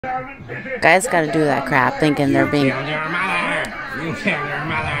Guys gotta do that crap thinking they're being... You killed your mother! You killed your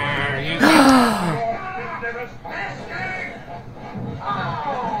mother! You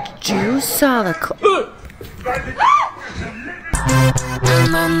killed... You saw the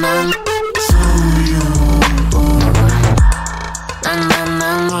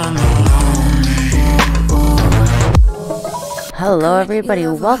Hello everybody,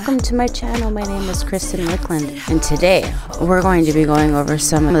 welcome to my channel. My name is Christen Wicklund, and today we're going to be going over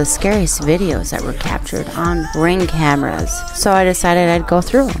some of the scariest videos that were captured on Ring cameras. So I decided I'd go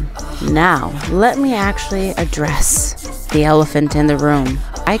through them. Now, let me actually address the elephant in the room.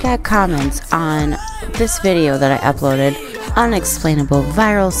 I got comments on this video that I uploaded, unexplainable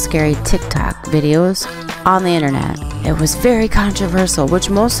viral scary TikTok videos on the internet. It was very controversial,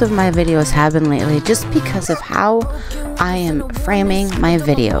 which most of my videos have been lately, just because of how I am framing my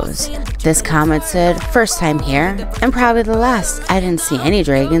videos. This comment said, first time here, and probably the last. I didn't see any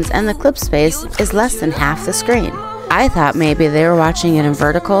dragons, and the clip space is less than half the screen. I thought maybe they were watching it in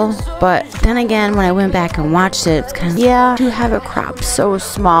vertical, but then again, when I went back and watched it, it's kind of, yeah, you have it cropped so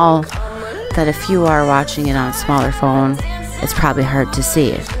small that if you are watching it on a smaller phone, it's probably hard to see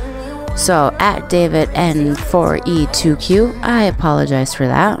it. So, at David N4E2Q, I apologize for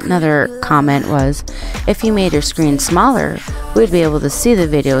that. Another comment was, if you made your screen smaller, we'd be able to see the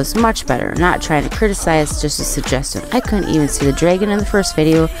videos much better. Not trying to criticize, just a suggestion. I couldn't even see the dragon in the first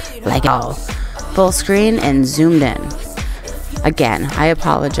video, like all. Full screen and zoomed in. Again, I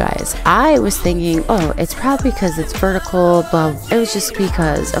apologize. I was thinking, oh, it's probably because it's vertical, but it was just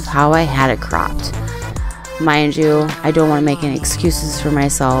because of how I had it cropped. Mind you, I don't want to make any excuses for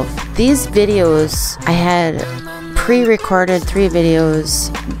myself. These videos, I had pre-recorded 3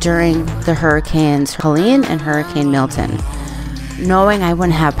 videos during the hurricanes Helene and Hurricane Milton, knowing I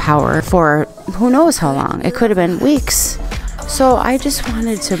wouldn't have power for who knows how long. It could have been weeks. So I just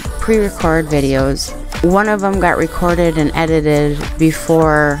wanted to pre-record videos. One of them got recorded and edited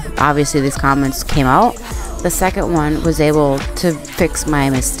before, obviously, these comments came out. The second one was able to fix my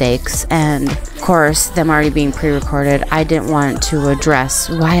mistakes, and of course, them already being pre-recorded, I didn't want to address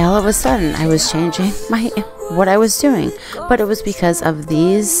why all of a sudden I was changing what I was doing, but it was because of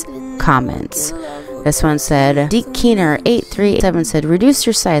these comments. This one said, Deke Keener 837 said, reduce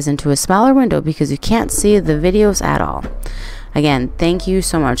your size into a smaller window because you can't see the videos at all. Again, thank you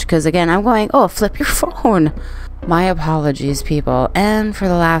so much, because again, I'm going, oh, flip your phone. My apologies, people. And for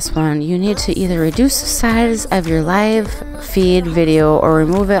the last one, you need to either reduce the size of your live feed video or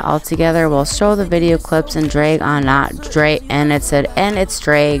remove it altogether. We'll show the video clips and drag on, not drag. And it said, and it's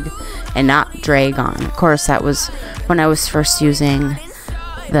drag and not drag on. Of course, that was when I was first using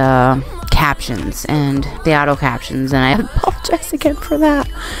the captions and the auto captions, and I apologize again for that,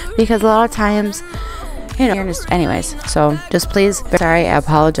 because a lot of times, you know, anyways, so just please, sorry, I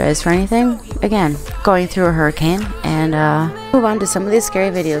apologize for anything. Again, going through a hurricane, and move on to some of these scary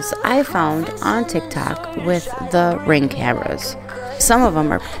videos I found on TikTok with the Ring cameras. Some of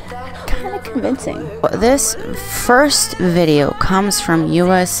them are kind of convincing. This first video comes from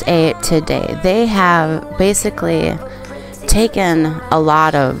USA Today. They have basically taken a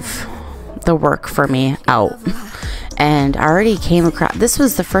lot of the work for me out. And I already came across, this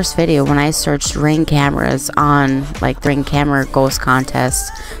was the first video when I searched Ring cameras on like Ring camera ghost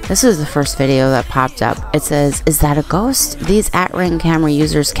contest. This is the first video that popped up. It says, is that a ghost? These at Ring camera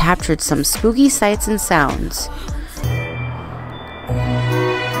users captured some spooky sights and sounds.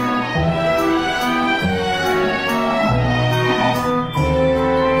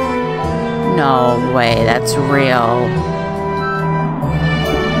 No way, that's real.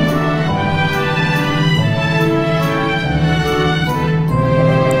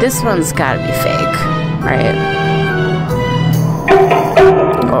 This one's gotta be fake, right?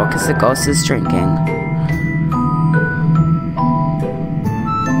 Oh, because the ghost is drinking.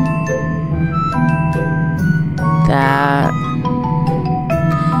 That...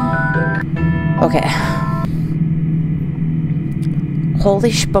 Okay. Holy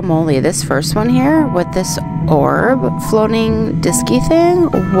shpamoli, this first one here with this orb floating disky thing,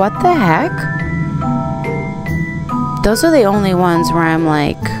 what the heck? Those are the only ones where I'm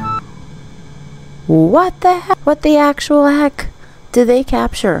like, what the heck? What the actual heck did they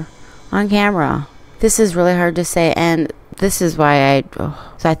capture on camera? This is really hard to say, and this is why so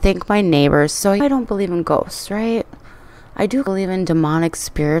I think my neighbors, so I don't believe in ghosts, right? I do believe in demonic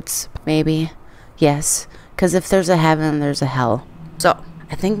spirits, maybe. Yes, because if there's a heaven, there's a hell. So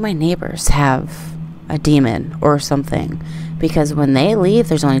I think my neighbors have a demon or something, because when they leave,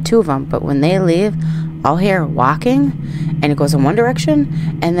 there's only 2 of them, but when they leave, I'll hear walking, and it goes in one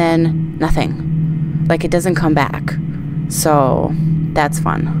direction, and then nothing. Like, it doesn't come back. So That's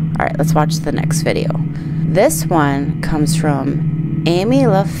fun. All right, let's watch the next video. This one comes from Amy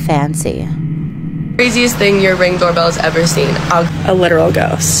Love Fancy. Craziest thing your Ring doorbell has ever seen? A literal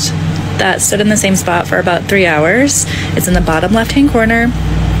ghost that stood in the same spot for about 3 hours. It's in the bottom left-hand corner.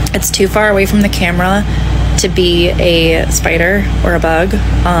 It's too far away from the camera to be a spider or a bug,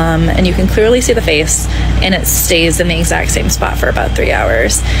 and you can clearly see the face, and it stays in the exact same spot for about 3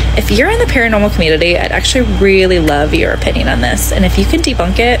 hours. If you're in the paranormal community, I'd actually really love your opinion on this, and if you can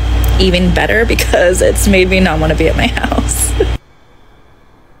debunk it, even better, because it's made me not want to be at my house.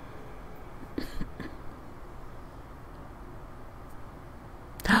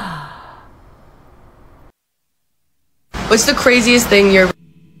 What's the craziest thing you're...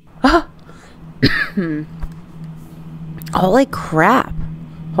 Holy crap.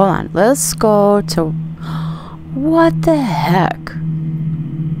 Hold on. Let's go to... What the heck?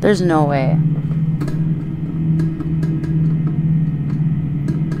 There's no way.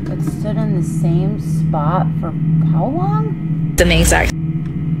 It stood in the same spot for how long? In the exact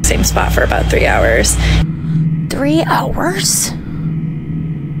same spot for about 3 hours. 3 hours?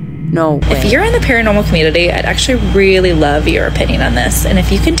 No way. If you're in the paranormal community, I'd actually really love your opinion on this. And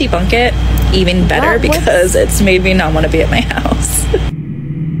if you can debunk it, even better, because it's made me not want to be at my house.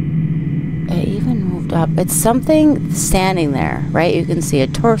 It even moved up. It's something standing there, right? You can see a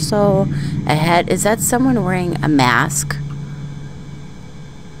torso, a head. Is that someone wearing a mask?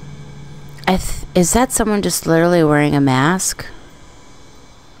 Is that someone just literally wearing a mask?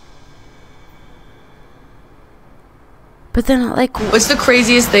 But then, like, what's the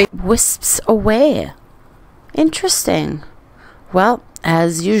craziest thing? Wisps away. Interesting. Well,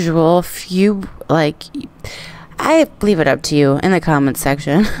 as usual, if you, like, I leave it up to you in the comments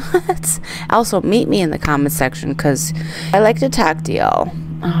section. Also, meet me in the comments section, because I like to talk to y'all.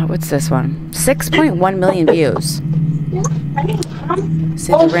 What's this one? 6.1 million views.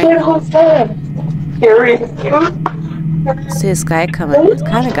 See the ring? See this guy coming. He's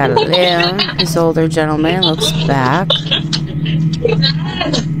kind of got it there. This older gentleman looks back.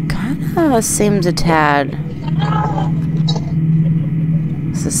 Kind of seems a tad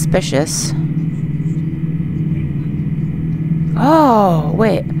suspicious. Oh,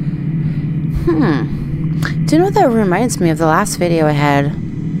 wait. Do you know what that reminds me of? The last video I had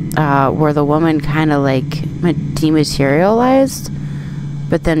where the woman kind of like dematerialized,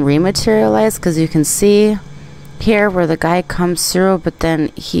 but then rematerialized, because you can see here where the guy comes through, but then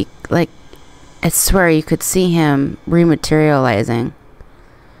he, like, I swear you could see him rematerializing.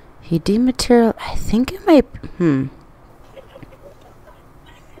 He dematerialized. I think it might.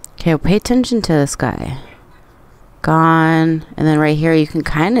 Okay, well, pay attention to this guy. Gone. And then right here you can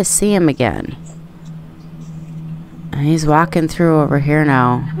kind of see him again. And he's walking through over here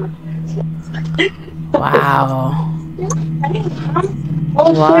now. Wow.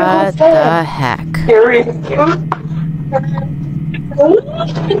 What the heck? You're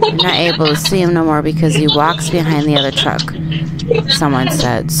not able to see him no more because he walks behind the other truck, someone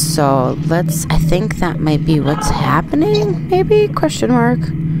said. So let's, I think that might be what's happening, maybe? Question mark.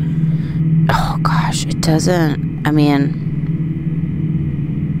 Oh gosh, it doesn't, I mean,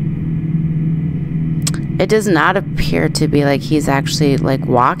 it does not appear to be like he's actually like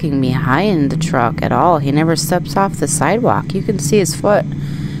walking behind the truck at all. He never steps off the sidewalk. You can see his foot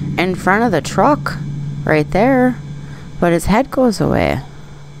in front of the truck right there, but his head goes away.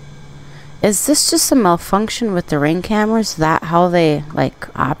 Is this just a malfunction with the Ring cameras? Is that how they like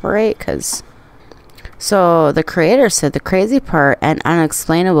operate? Because so the creator said the crazy part and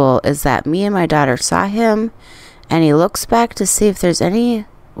unexplainable is that me and my daughter saw him and he looks back to see if there's any,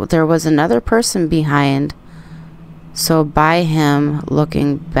 there was another person behind, so by him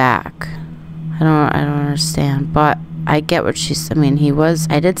looking back. I don't understand, but I get what she's, I mean, he was,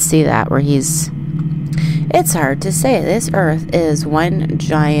 I did see that where he's, it's hard to say. This earth is one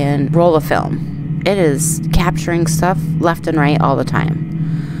giant roll of film. It is capturing stuff left and right all the time.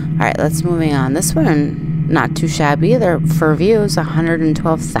 Alright, let's moving on. This one, not too shabby either for views,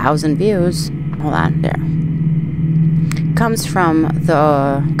 112,000 views. Hold on, there. Comes from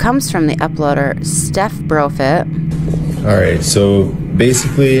the uploader Steph Brofit. Alright, so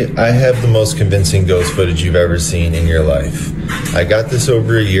basically I have the most convincing ghost footage you've ever seen in your life. I got this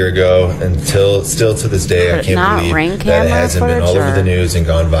over a year ago, and still to this day I can't believe that it hasn't been all over the news and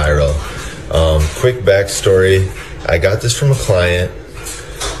gone viral. Quick backstory, I got this from a client.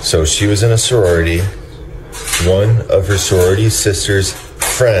 So she was in a sorority. One of her sorority sister's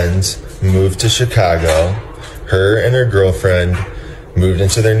friends moved to Chicago. Her and her girlfriend moved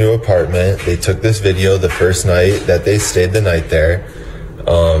into their new apartment. They took this video the first night that they stayed the night there.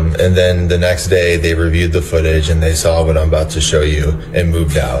 And then the next day they reviewed the footage and they saw what I'm about to show you and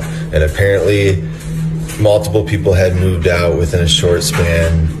moved out. And apparently multiple people had moved out within a short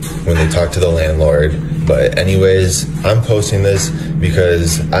span when they talked to the landlord. But anyways, I'm posting this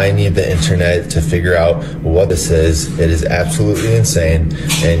because I need the internet to figure out what this is. It is absolutely insane.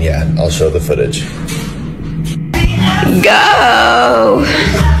 And yeah, I'll show the footage. Go!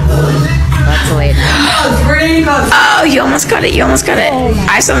 That's late. Oh, you almost got it. You almost got it.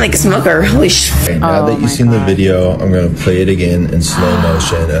 I sound like a smoker. Holy sh! Now that you've seen the video, I'm going to play it again in slow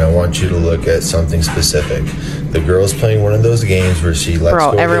motion, and I want you to look at something specific. The girl's playing one of those games where she lets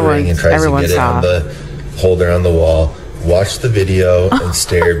go of the ring and tries to get it on the holder on the wall. Watch the video and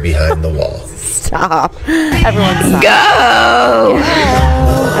stare behind the wall. Stop. Everyone stop. Go!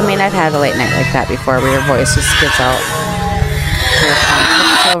 Yeah. I mean, I've had a late night like that before where your voice just gets out.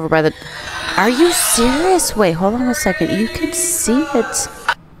 It's over by the... Are you serious? Wait, hold on a second. You can see it.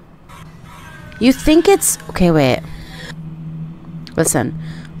 You think it's... Okay, wait. Listen.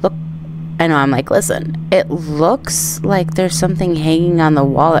 Look. I know, I'm like, listen. It looks like there's something hanging on the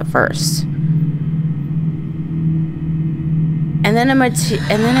wall at first. And then it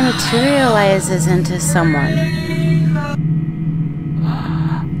materializes into someone.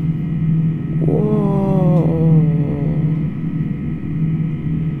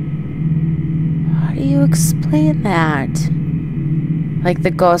 Explain that. Like the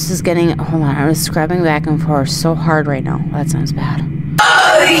ghost is getting... Hold on, I was scrubbing back and forth so hard right now. That sounds bad.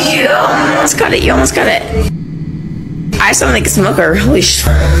 Oh, you almost got it. You almost got it. I sound like a smoker. Holy sh...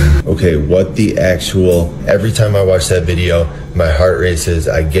 Okay, what the actual... Every time I watch that video, my heart races.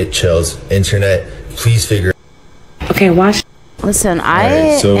 I get chills. Internet, please figure... Okay, watch. Listen, I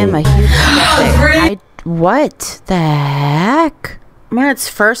am a huge skeptic. What the heck? When it's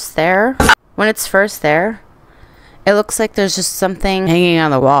first there... it looks like there's just something hanging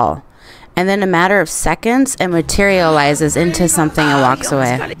on the wall. And then in a matter of seconds, it materializes into something and walks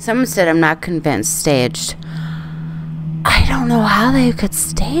away. Someone said, I'm not convinced, staged. I don't know how they could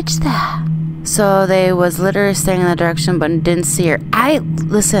stage that. So they was literally staring in that direction but didn't see her.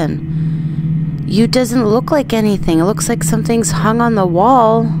 Listen, you doesn't look like anything. It looks like something's hung on the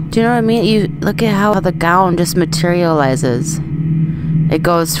wall. Do you know what I mean? You look at how the gown just materializes. It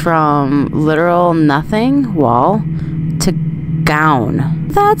goes from literal nothing wall to gown.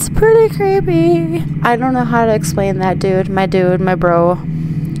 That's pretty creepy. I don't know how to explain that, dude. My bro.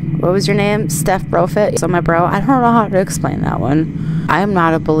 What was your name? Steph Brofit. So my bro. I don't know how to explain that one. I'm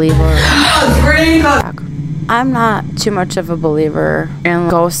not a believer. I'm not too much of a believer in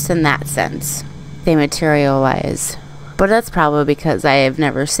ghosts in that sense. They materialize. But that's probably because I have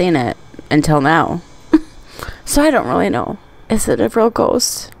never seen it until now. So I don't really know. Is it a real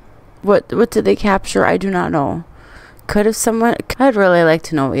ghost? What did they capture? I do not know. Could have someone... I'd really like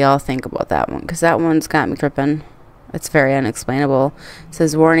to know what y'all think about that one, because that one's got me tripping. It's very unexplainable. It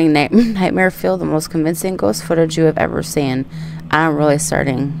says, warning, nightmare feel the most convincing ghost footage you have ever seen. I'm really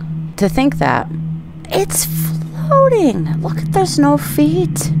starting to think that. It's floating. Look, there's no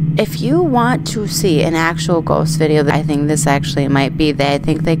feet. If you want to see an actual ghost video, I think this actually might be. I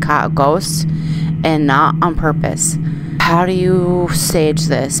think they caught ghosts and not on purpose. How do you stage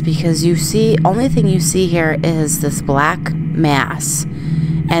this? Because you see, only thing you see here is this black mass.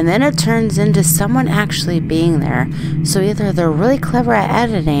 And then it turns into someone actually being there. So either they're really clever at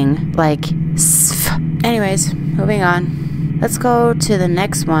editing, like... Anyways, moving on. Let's go to the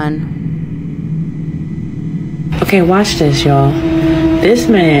next one. Okay, watch this, y'all. This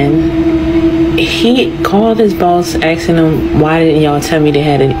man, he called his boss asking him, why didn't y'all tell me they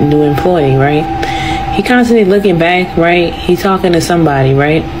had a new employee, right? He constantly looking back, right? He talking to somebody,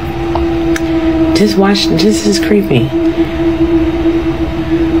 right? Just watch, this is creepy.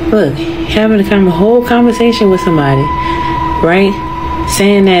 Look, having a whole conversation with somebody, right?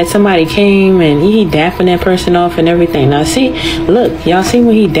 Saying that somebody came and he dapping that person off and everything. Now see, look, y'all see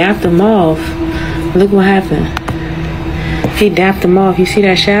when he dapped them off, look what happened. He dapped them off, you see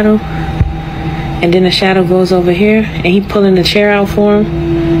that shadow? And then the shadow goes over here and he pulling the chair out for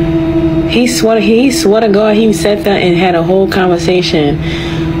him. He swore to God he sat there and had a whole conversation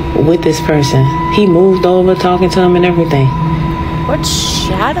with this person. He moved over talking to him and everything. What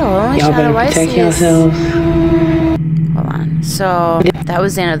shadow? Y'all better protect yourselves. Hold on. So that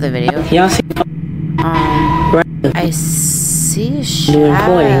was the end of the video. Y'all see? I see shadow. New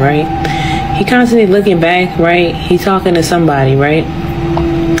employee, right? He constantly looking back, right? He talking to somebody, right?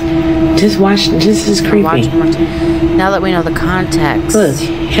 Just watch. This is creepy. Now that we know the context. Look,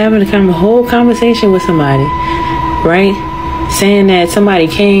 having a whole conversation with somebody, right? saying that somebody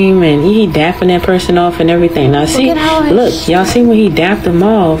came and he dapping that person off and everything. Now see, look, y'all see when he dapped them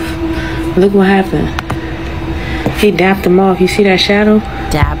off? Look what happened. He dapped them off. You see that shadow?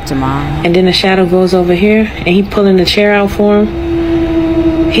 Dapped him off. And then the shadow goes over here, and he pulling the chair out for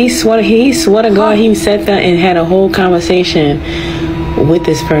him. He swore to God he sat there and had a whole conversation with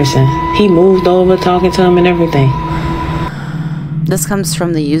this person. He moved over, talking to him and everything. This comes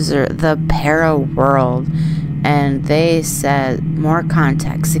from the user, the Para World, and they said more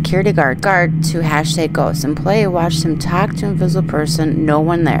context. Security guard to #ghost. Employee watched him talk to invisible person. No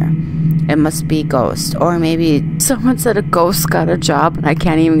one there. It must be ghost, or maybe someone said a ghost got a job and I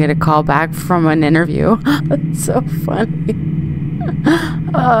can't even get a call back from an interview. That's so funny.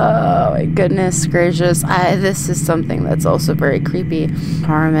 Oh my goodness gracious. This is something that's also very creepy.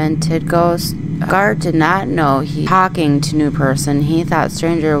 Tormented ghost. Guard did not know he talking to new person. He thought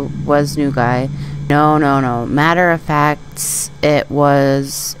stranger was new guy. No. Matter of fact, it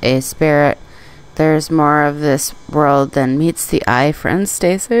was a spirit. There's more of this world than meets the eye. Friends,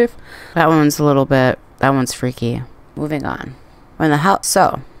 stay safe. That one's freaky. Moving on. When the house.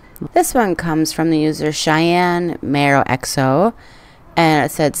 So, this one comes from the user Cheyenne Mero XO. And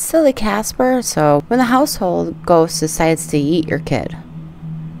it said, silly Casper. So, when the household ghost decides to eat your kid.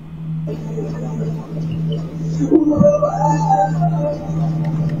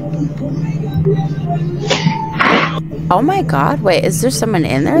 Oh my god, wait, is there someone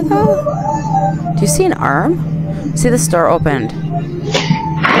in there though? Do you see an arm? See, this door opened.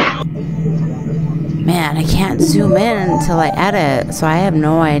 Man, I can't zoom in until I edit, so I have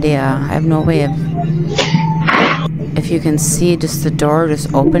no idea. I have no way of... If you can see just the door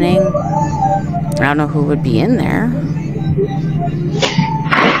just opening. I don't know who would be in there.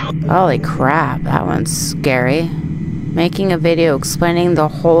 Holy crap, that one's scary. Making a video explaining the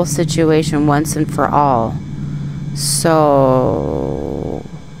whole situation once and for all. So,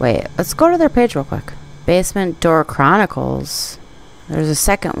 wait, let's go to their page real quick. Basement Door Chronicles. There's a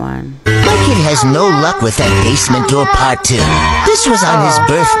second one. My kid has no luck with that basement door part 2. This was on his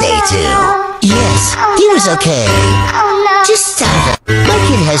birthday too. Yes, he was okay. Just stop it. My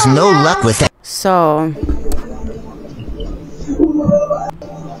kid has no luck with that. So,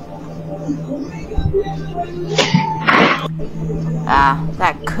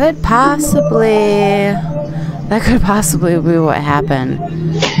 that could possibly be what happened.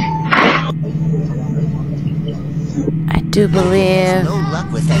 I do believe. No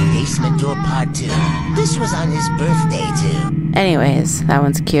luck with that basement door part 2. This was on his birthday too. Anyways, that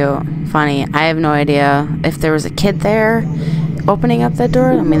one's cute, funny. I have no idea if there was a kid there opening up that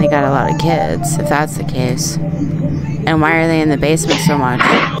door. I mean, they got a lot of kids, if that's the case. And why are they in the basement so much?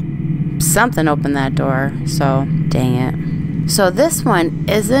 Something opened that door, so dang it. So this one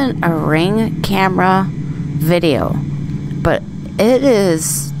isn't a Ring camera video, but it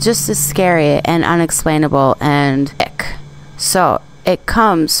is just as scary and unexplainable and sick. So it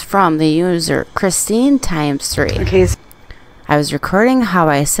comes from the user Christen ×3. Okay. I was recording how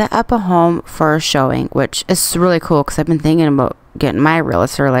I set up a home for a showing, which is really cool because I've been thinking about getting my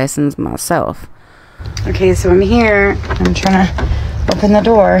realtor license myself. Okay, so I'm here. I'm trying to open the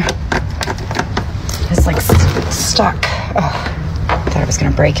door. It's like stuck. Oh, I thought I was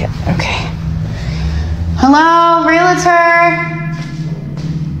gonna break it. Okay. Hello, realtor.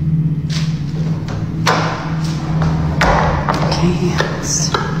 Okay, let's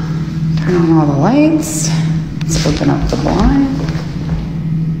turn on all the lights. Let's open up the blind.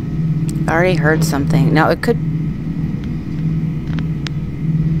 I already heard something. Now it could.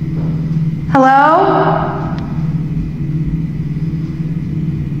 Hello?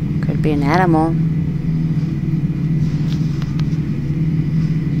 Could be an animal.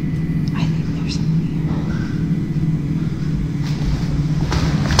 I think there's something here.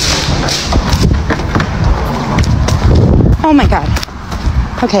 Oh my god.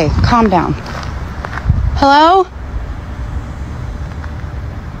 Okay, calm down. Hello?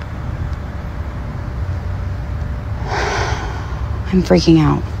 I'm freaking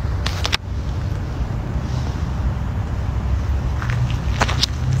out.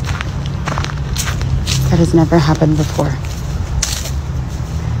 That has never happened before.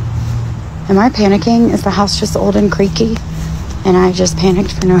 Am I panicking? Is the house just old and creaky? And I just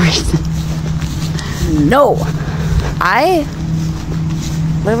panicked for no reason? No. I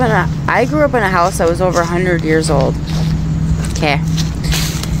grew up in a house that was over 100 years old. Okay.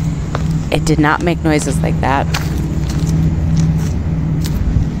 It did not make noises like that.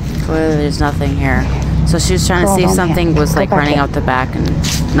 Clearly there's nothing here. So she was trying to see if something was like running out the back and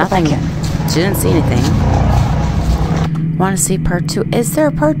nothing. She didn't see anything. Want to see part 2? Is there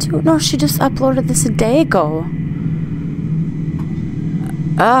a part 2? No, she just uploaded this a day ago.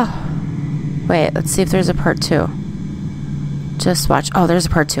 Oh. Wait, let's see if there's a part 2. Just watch. Oh, there's a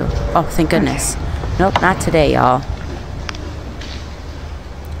part 2. Oh, thank goodness. Nope, not today, y'all.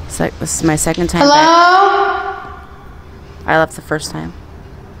 It's like, this is my second time back. I left the first time.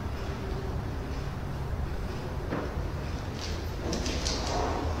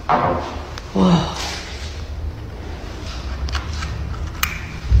 Whoa.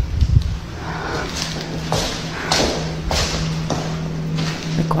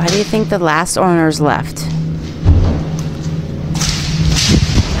 Like, why do you think the last owners left?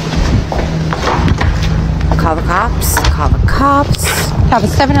 Call the cops. Call the cops. That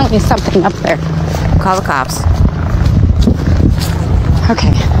was definitely something up there. Call the cops.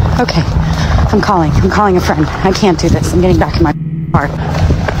 Okay. Okay. I'm calling a friend. I can't do this. I'm getting back in my car.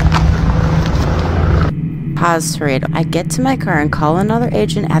 Pause to read. I get to my car and call another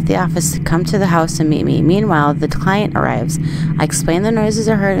agent at the office to come to the house and meet me. Meanwhile, the client arrives. I explain the noises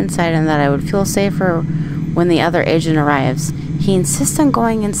I heard inside and that I would feel safer when the other agent arrives. He insists on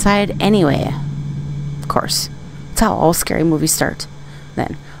going inside anyway. Of course. That's how all scary movies start.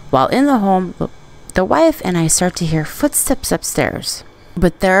 Then, while in the home, the wife and I start to hear footsteps upstairs.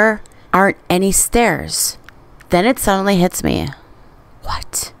 But there aren't any stairs. Then it suddenly hits me.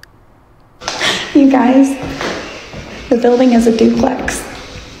 What? You guys, the building is a duplex.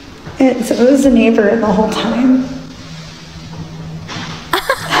 It was a neighbor the whole time.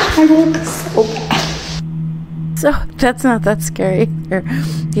 I look so bad. So that's not that scary either.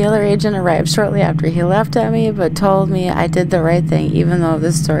 The other agent arrived shortly after. He laughed at me but told me I did the right thing. Even though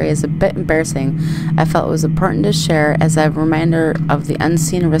this story is a bit embarrassing, I felt it was important to share as a reminder of the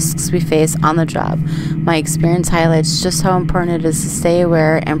unseen risks we face on the job. My experience highlights just how important it is to stay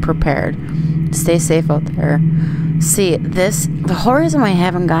aware and prepared. Stay safe out there. See, the whole reason why I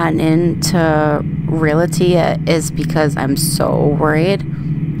haven't gotten into realty yet is because I'm so worried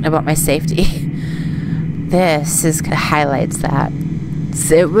about my safety. This highlights that.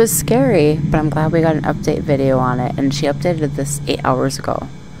 It was scary, but I'm glad we got an update video on it, and she updated this 8 hours ago.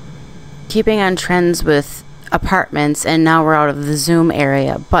 Keeping on trends with apartments, and now we're out of the Zoom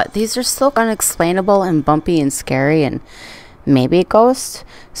area, but these are still unexplainable and bumpy and scary and maybe a ghost.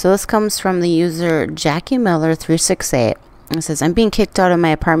 So this comes from the user Jackie Miller 368. It says, I'm being kicked out of my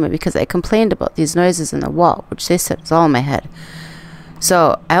apartment because I complained about these noises in the wall, which they said is all in my head.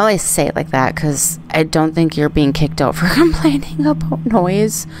 So I only say it like that because I don't think you're being kicked out for complaining about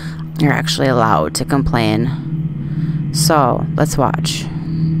noise. You're actually allowed to complain. So let's watch.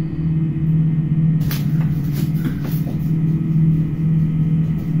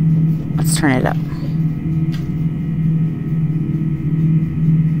 Let's turn it up.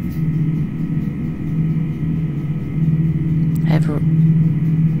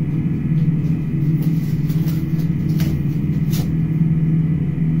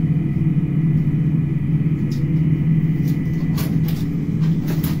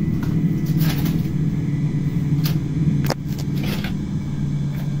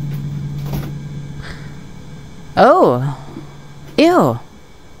 Oh, ew.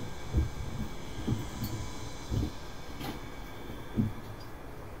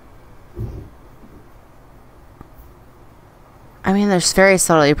 I mean, they're very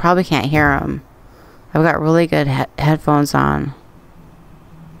subtle. You probably can't hear them. I've got really good headphones on.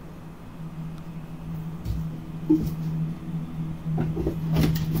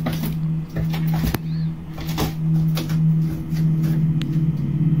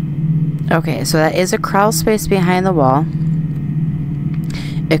 Okay, so that is a crawl space behind the wall.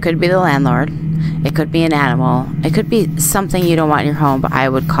 It could be the landlord. It could be an animal. It could be something you don't want in your home, but I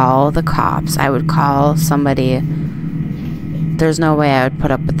would call the cops. I would call somebody. There's no way I would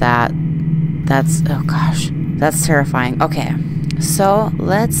put up with that. That's, oh gosh, that's terrifying. Okay, so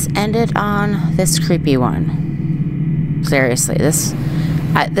let's end it on this creepy one. Seriously, this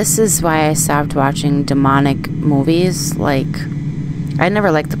is why I stopped watching demonic movies. Like, I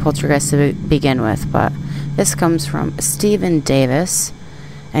never liked the poltergeist to begin with, but this comes from Stephen Davis,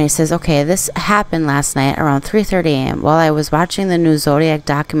 and he says, okay, this happened last night around 3:30 a.m. while I was watching the new Zodiac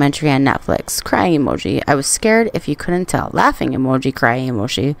documentary on Netflix. Crying emoji. I was scared if you couldn't tell. Laughing emoji, crying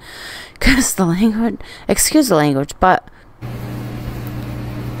emoji. Because the language, excuse the language, but...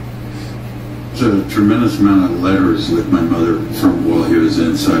 There's a tremendous amount of letters with my mother from while he was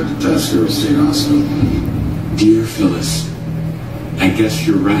inside the Tascaro State Hospital. Dear Phyllis, I guess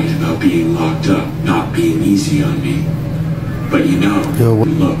you're right about being locked up, not being easy on me. But you know, you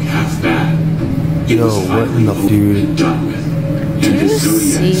look half bad. It was finally over and done with. And the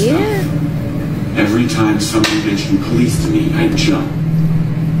Zodiac stuff. Every time someone mentioned police to me, I'd jump.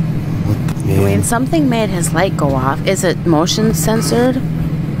 I mean, something made his light go off. Is it motion censored?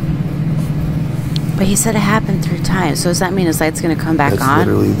 But he said it happened 3 times. So does that mean his light's gonna come back on? That's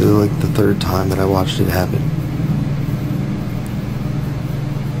literally the 3rd time that I watched it happen.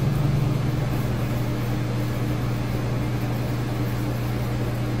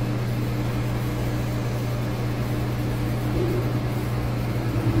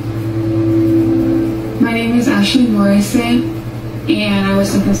 My name is Ashley Morrison, and I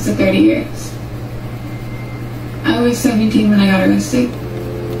was sentenced to 30 years. I was 17 when I got arrested.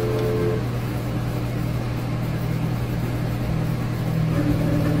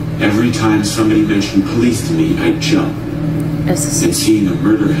 Every time somebody mentioned police to me, I'd jump. And seeing a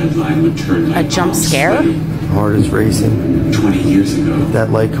murder headline would turn my a jump scare? Heart is racing. 20 years ago. If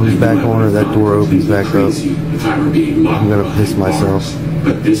that light comes back on or that door opens back up, I'm gonna piss myself.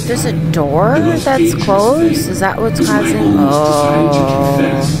 There's a door that's closed? Is that what's causing? Oh.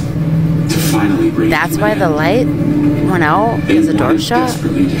 That's why the light went out? Because the door shut?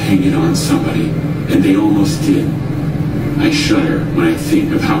 Desperately to hang it on somebody, and they almost did. I shudder when I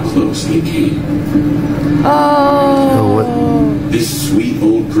think of how close they came. Oh. This sweet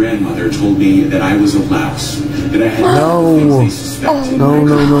old grandmother told me that I was a louse, that I had things they suspected. No.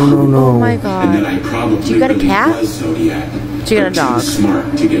 Oh my god. And that I probably Do you got a cat? was Zodiac. Do you got a dog?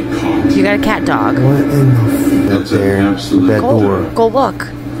 Smart to get caught. You got a cat dog? What in the f*** there? That door. Go look.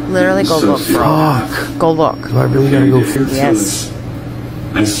 Literally go look. Fuck. Go look. Do I really gotta go fix it? Yes.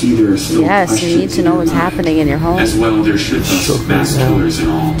 I see there are still Yes, you need to know what's happening in your home. As well, there should be mass killers and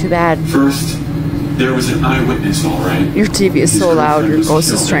all. Too bad. First, there was an eyewitness, all right. Your TV is so loud, your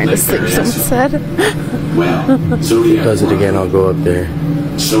ghost is trying to sleep, someone said. Well, Zodiac does it again, I'll go up there.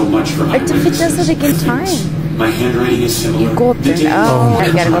 So much for If it does it again, time. My handwriting is similar. You go up there. Oh,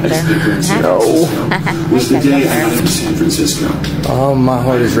 you gotta go up there. No. Was the day I got to San Francisco. Oh, my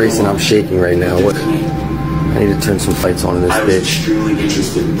heart is racing. I'm shaking right now. What? I need to turn some lights on in this I was bitch. extremely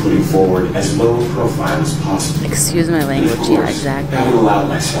interested in putting forward as low a profile as possible. Excuse my language, yeah, exactly. I haven't allowed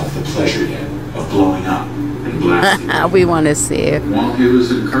myself the pleasure yet of blowing up and blasting. We want to see. While he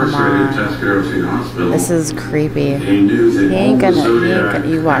was incarcerated at Tuscaloosa State Hospital, This is creepy. he knew that He ain't gonna,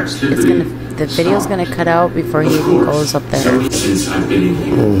 you watch. It's gonna, the video's gonna cut out before he even goes up there. Since I've been in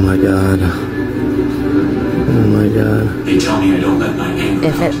here, Oh my god. Oh my god. they tell me I don't let my anger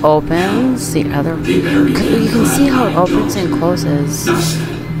If it opens, the other, you can see how it opens and closes. Enough said.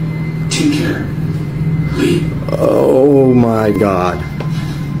 Take care. Lee. Oh my god.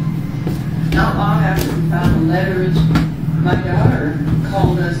 Not long after we found the letters, my daughter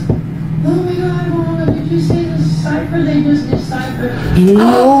called us. Oh my god, Mama, did you see the cipher? They just deciphered.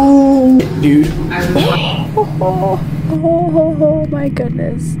 No! Dude. Oh my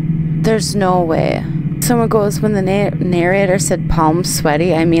goodness. There's no way. Someone goes, when the narrator said palms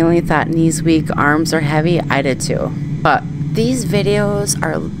sweaty, I immediately thought knees weak, arms are heavy. I did too. But these videos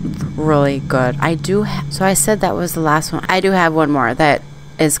are really good. So I said that was the last one. I do have one more that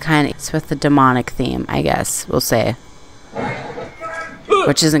is kind of, it's with the demonic theme, I guess we'll say.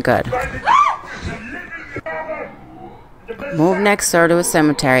 Which isn't good. Moved next door to a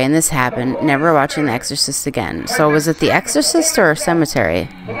cemetery, and this happened. Never watching The Exorcist again. So was it The Exorcist or a cemetery?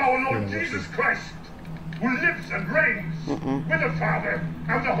 Jesus Christ, who lives and reigns with the Father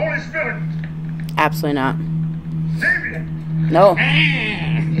and the Holy Spirit. Absolutely not. David. No.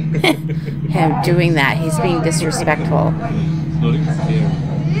 Him doing that. He's being disrespectful.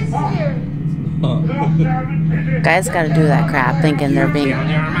 Guys gotta do that crap thinking they're being...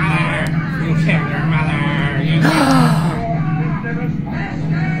 You killed your mother.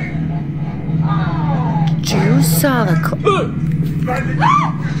 You saw the...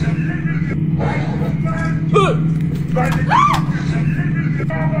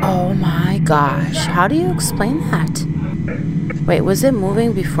 Oh my gosh. How do you explain that? Wait, was it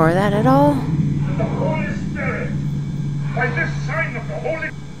moving before that at all? The Holy Spirit, by this sign of the Holy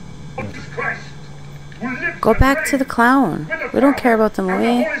Jesus Christ, who lives Go back to the clown. We don't care about the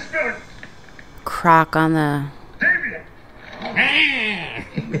movie. Croc on the...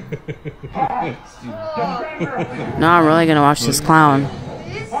 No, I'm really gonna watch this clown.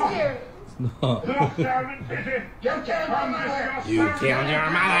 You killed your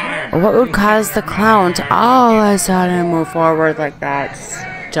mother. What would cause the clown to all of a sudden move forward like that?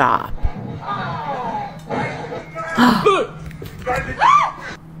 Stop.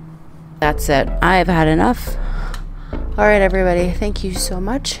 That's it. I've had enough. Alright everybody, thank you so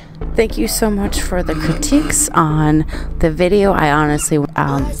much. Thank you so much for the critiques on the video. I honestly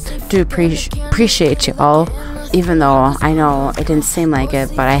do appreciate you all. Even though I know it didn't seem like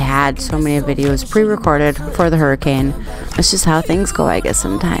it, but I had so many videos pre-recorded for the hurricane. It's just how things go, I guess,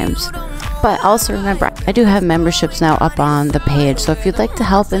 sometimes. But also remember, I do have memberships now up on the page. So if you'd like to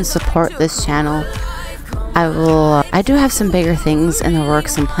help and support this channel, I do have some bigger things in the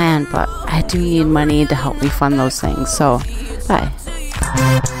works and plan, but I do need money to help me fund those things. So, bye.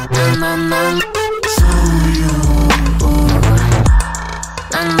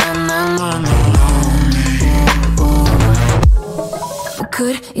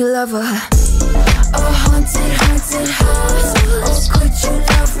 Could you love her? A haunted, haunted house. Oh, could you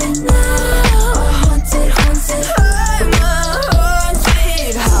love me now? A haunted, haunted house. I'm a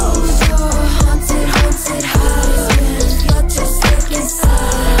haunted house. A haunted, haunted house. You're just stuck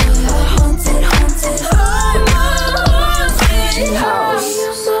inside. A haunted, haunted house. I'm a haunted house.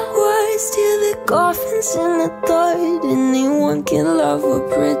 Words till the coffins in the dirt. Anyone can love a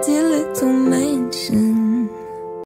pretty little mansion.